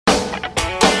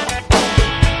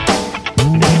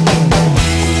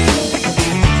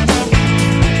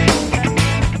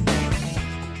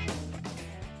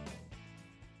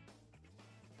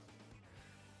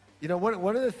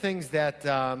one of the things that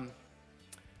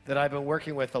that I've been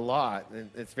working with a lot, and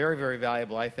it's very, very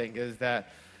valuable, I think, is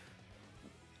that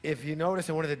if you notice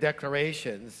in one of the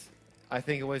declarations, I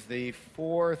think it was the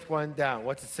fourth one down.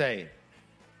 What's it say?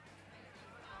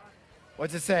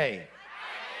 What's it say?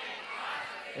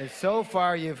 And so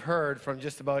far you've heard from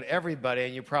just about everybody,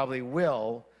 and you probably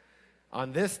will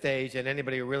on this stage, and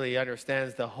anybody who really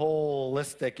understands the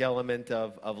holistic element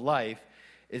of life,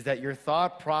 is that your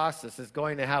thought process is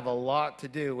going to have a lot to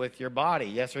do with your body.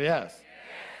 Yes or yes?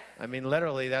 I mean,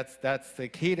 literally, that's the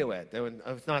key to it.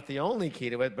 It's not the only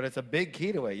key to it, but it's a big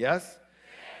key to it, yes?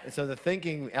 And so the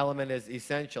thinking element is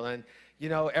essential. And,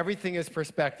 everything is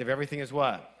perspective. Everything is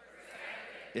what?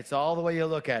 It's all the way you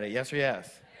look at it, yes or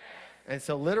yes? And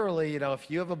so literally,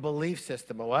 if you have a belief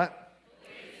system, a what?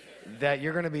 That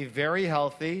you're going to be very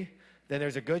healthy, then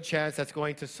there's a good chance that's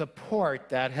going to support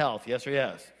that health, yes or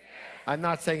yes? I'm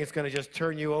not saying it's going to just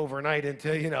turn you overnight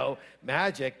into,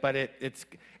 magic, but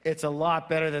it's a lot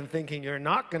better than thinking you're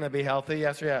not going to be healthy,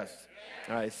 yes or yes?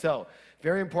 All right, so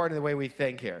very important the way we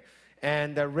think here.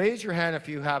 And raise your hand if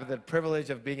you have the privilege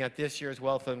of being at this year's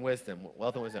Wealth and Wisdom.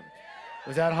 Wealth and Wisdom.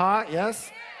 Was that hot?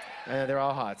 Yes? They're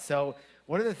all hot. So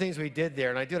one of the things we did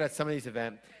there, and I do it at some of these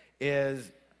events,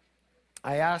 is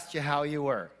I asked you how you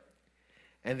were.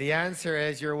 And the answer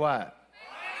is you're what?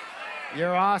 Awesome.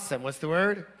 You're awesome. What's the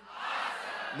word?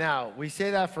 Now, we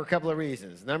say that for a couple of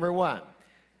reasons. Number one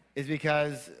is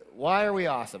because, why are we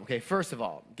awesome? Okay, first of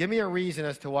all, give me a reason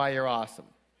as to why you're awesome.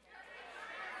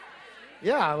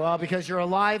 Yeah, well, because you're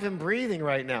alive and breathing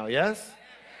right now, yes?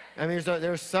 I mean,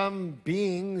 there's some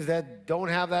beings that don't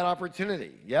have that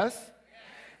opportunity, yes?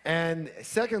 And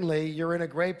secondly, you're in a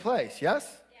great place, yes?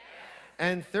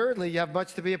 And thirdly, you have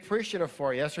much to be appreciative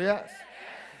for, yes or yes?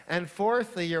 And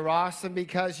fourthly, you're awesome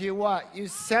because you what? You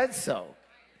said so.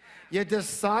 You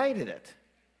decided it.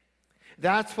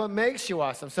 That's what makes you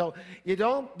awesome. So you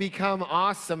don't become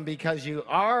awesome because you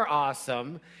are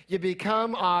awesome. You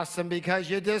become awesome because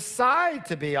you decide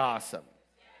to be awesome.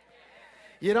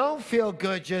 You don't feel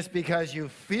good just because you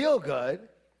feel good.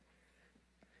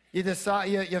 You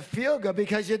feel good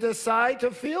because you decide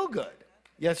to feel good.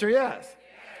 Yes or yes?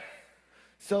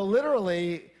 So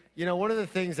literally, one of the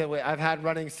things that I've had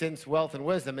running since Wealth and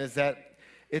Wisdom is that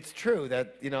it's true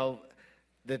that,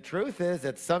 the truth is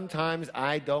that sometimes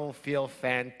I don't feel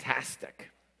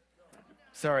fantastic.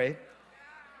 Sorry.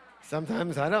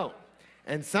 Sometimes I don't.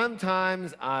 And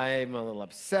sometimes I'm a little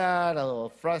upset, a little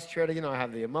frustrated. I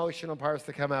have the emotional parts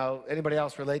that come out. Anybody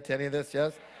else relate to any of this?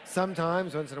 Yes?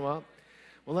 Sometimes, once in a while.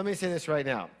 Well, let me say this right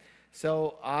now.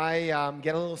 So I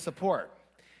get a little support.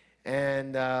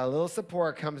 And a little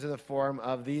support comes in the form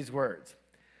of these words.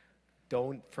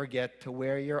 Don't forget to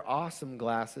wear your awesome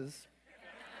glasses.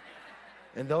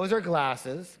 And those are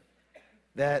glasses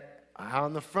that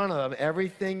on the front of them,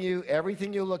 everything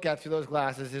you look at through those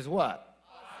glasses is what?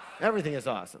 Awesome. Everything is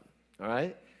awesome, all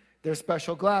right? They're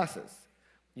special glasses.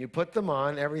 You put them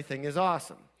on, everything is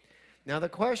awesome. Now the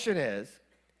question is,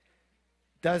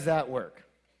 does that work?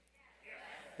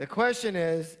 The question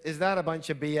is that a bunch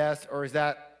of BS, or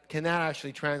can that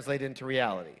actually translate into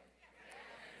reality?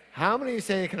 How many of you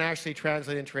say it can actually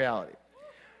translate into reality?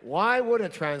 Why would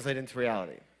it translate into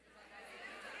reality?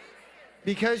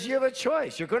 Because you have a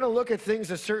choice. You're going to look at things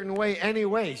a certain way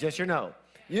anyways, yes or no?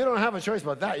 You don't have a choice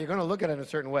about that. You're going to look at it in a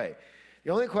certain way.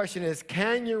 The only question is,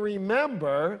 can you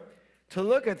remember to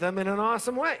look at them in an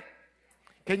awesome way?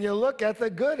 Can you look at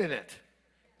the good in it?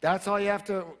 That's all you have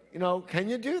to, can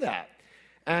you do that?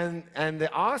 And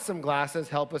the awesome glasses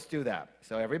help us do that.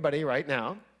 So everybody right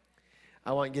now,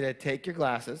 I want you to take your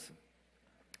glasses,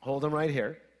 hold them right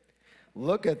here,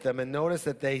 look at them, and notice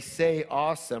that they say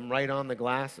awesome right on the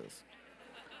glasses.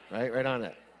 Right on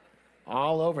it.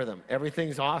 All over them.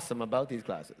 Everything's awesome about these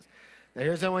glasses. Now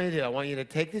here's what I want you to do. I want you to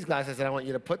take these glasses and I want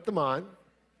you to put them on.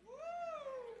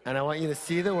 And I want you to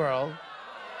see the world.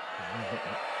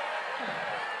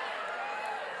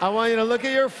 I want you to look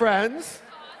at your friends.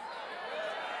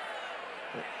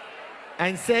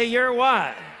 And say, you're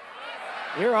what?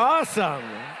 You're awesome.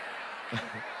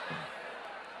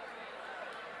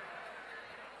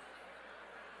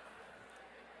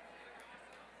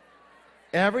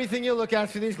 Everything you look at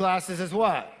through these glasses is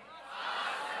what?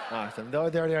 Awesome. They're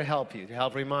there to help you, to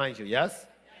help remind you, yes?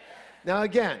 Now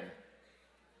again,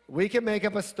 we can make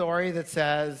up a story that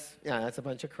says, yeah, that's a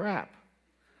bunch of crap.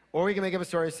 Or we can make up a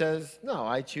story that says, no,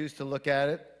 I choose to look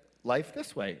at life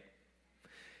this way.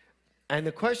 And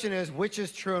the question is, which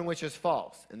is true and which is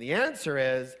false? And the answer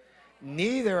is,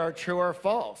 neither are true or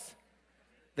false.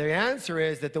 The answer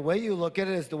is that the way you look at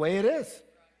it is the way it is.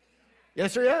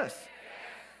 Yes or yes?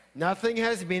 Nothing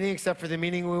has meaning except for the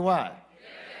meaning we what?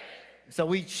 So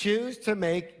we choose to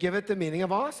give it the meaning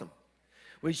of awesome.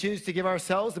 We choose to give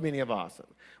ourselves the meaning of awesome.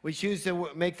 We choose to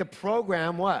make the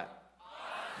program what?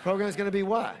 Awesome. The program is going to be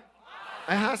what? Awesome.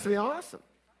 It has to be awesome.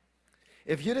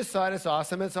 If you decide it's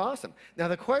awesome, it's awesome. Now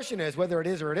the question is, whether it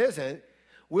is or it isn't,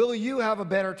 will you have a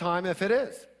better time if it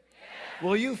is? Yeah.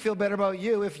 Will you feel better about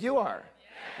you if you are?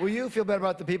 Yeah. Will you feel better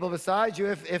about the people beside you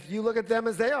if you look at them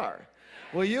as they are?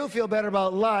 Yeah. Will you feel better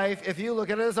about life if you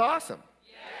look at it as awesome?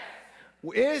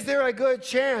 Yes. Is there a good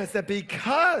chance that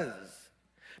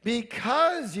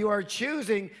because you are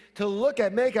choosing to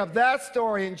make up that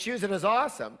story and choose it as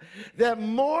awesome, that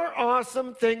more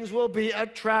awesome things will be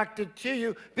attracted to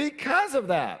you because of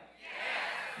that?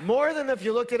 Yes. More than if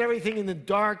you looked at everything in the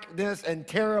darkness and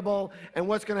terrible, and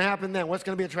what's going to happen then? What's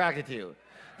going to be attracted to you?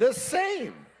 The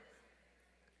same.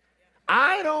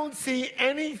 I don't see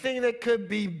anything that could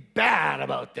be bad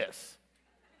about this,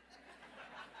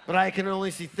 but I can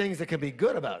only see things that could be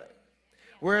good about it.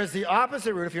 Whereas the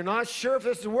opposite route, if you're not sure if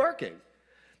this is working,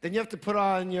 then you have to put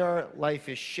on your life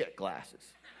is shit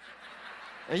glasses.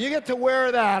 And you get to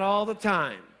wear that all the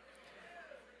time.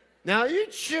 Now you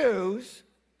choose,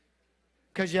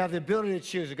 because you have the ability to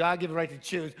choose, a God-given right to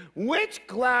choose, which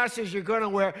glasses you're going to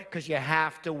wear, because you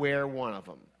have to wear one of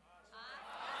them.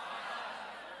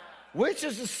 Which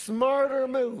is a smarter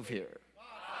move here?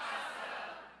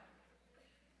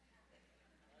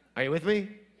 Are you with me?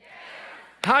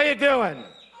 How you doing? Awesome.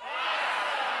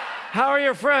 How are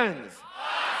your friends?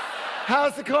 Awesome.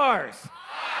 How's the cars? Awesome.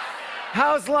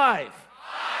 How's life?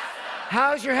 Awesome.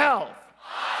 How's your health?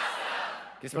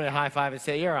 Awesome. Give somebody a high five and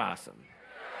say, you're awesome.